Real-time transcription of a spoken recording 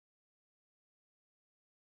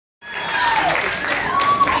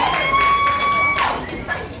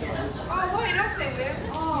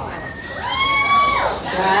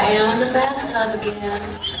again.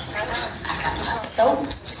 I got my soap,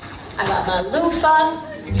 I got my loofah,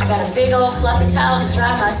 I got a big old fluffy towel to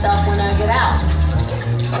dry myself when I get out.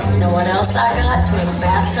 And you know what else I got to make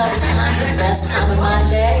bathtub time the best time of my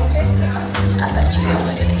day? I bet you know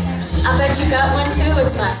what it is. I bet you got one too.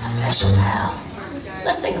 It's my special pal.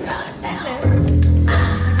 Let's sing about it now.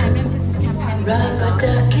 Rubber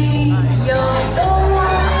ducky, you're the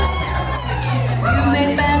one. You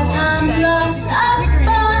make bath time lots of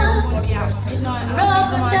fun.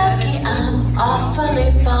 Rubber ducky, I'm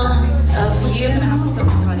awfully fond of you.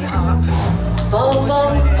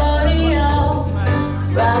 Bo-bo-bo-dee-o.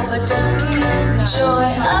 Rubber ducky, joy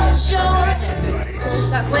of joy.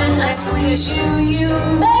 When I squeeze you, you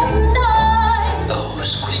make noise. Oh,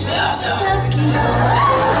 squeeze me harder. Ducky, you're my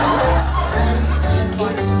very best friend.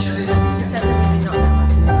 It's true.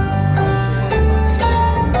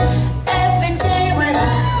 Every day when I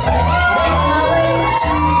make my way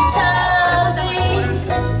to Tubby,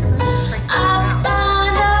 I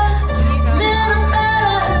find a little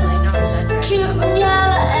fella who's cute and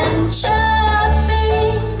yellow and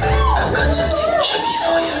chubby. I've got something chubby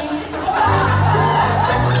for you. Rubber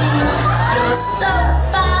ducky, you're so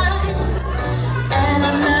fine, and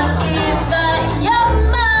I'm lucky that you're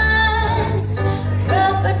mine.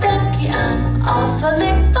 Rubber ducky, I'm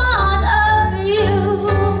awfully fond of you.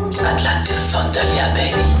 I'd like to fondle ya,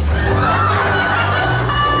 baby.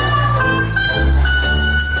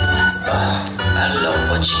 I love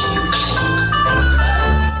watching you clean.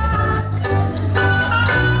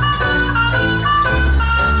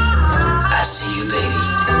 I see you, baby,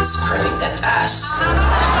 scrubbing that ass.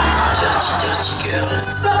 Dirty, dirty girl.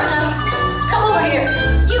 Rubber ducky, come over here.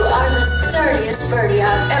 You are the dirtiest birdie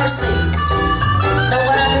I've ever seen. Know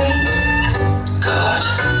what I mean? God,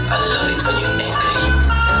 I love it when you're angry.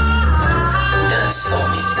 Dance for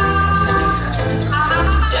me.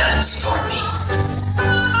 Dance for me.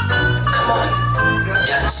 Come on,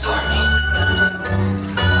 dance for me.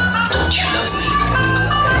 Don't you love me?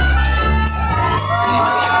 You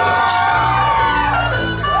know you won't.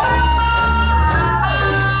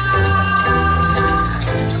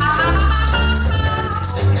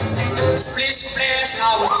 Splish splash,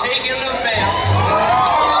 I was taking a bath.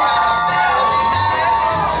 All about Saturday night.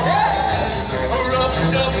 A rubber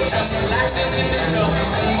ducky, just relaxing in the tub.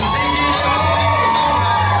 Thinking it was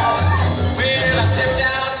alright. Well, I stepped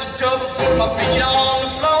out the tub, put my feet on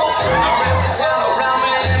the floor. I wrapped the towel around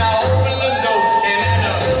me and I opened the door. And then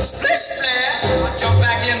a splish splash, I jumped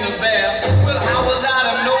back in the bath. Well, how was I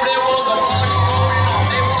to know there was a party going on?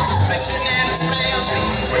 There was a splishing and a splashing,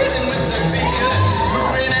 breathing with the beat,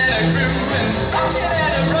 moving and a groove and rocking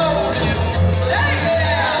and a rolling. Hey,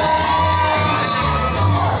 yeah!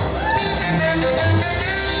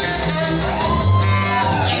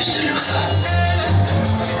 Use the loofah.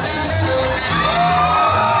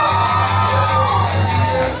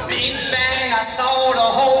 Big bang, I saw the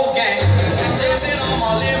whole gang dancing on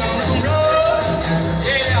my living room rug.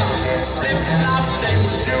 Yeah, flipping out, they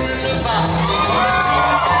was doing the bop.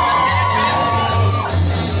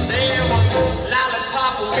 There was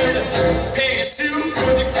lollipop with a Peggy Sue.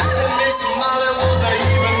 The collar Miss Molly was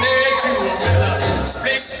even there too. With a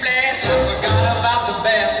splish splash, I forgot about the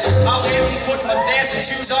bath. I went and put my dancing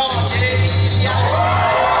shoes on. Yeah.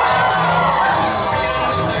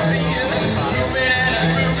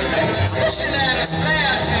 Splishing and a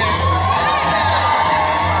splashing.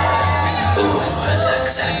 Oh, I like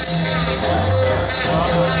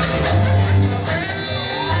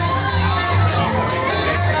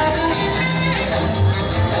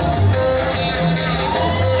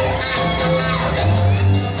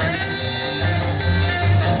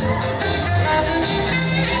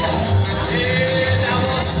Yeah, I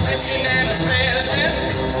was splishing and a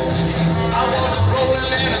splashing. I was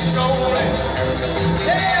rolling and a strolling.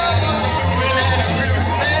 Yeah, I was moving and a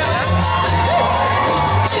grooving.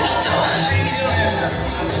 Take it off.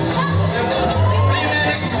 There was a rolling and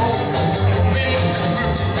a strolling. Moving and a grooving.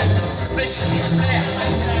 Splishing and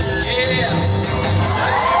splashing. Yeah.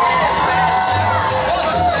 All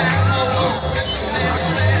the time I was splishing and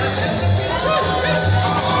splashing.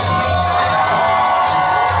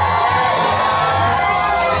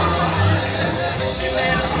 Splishing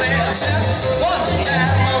and splashing. All the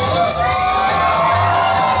time I was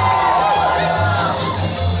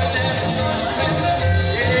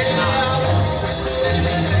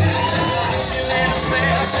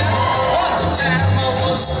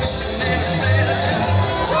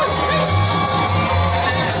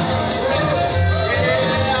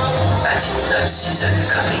I did not see that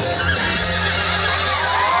coming.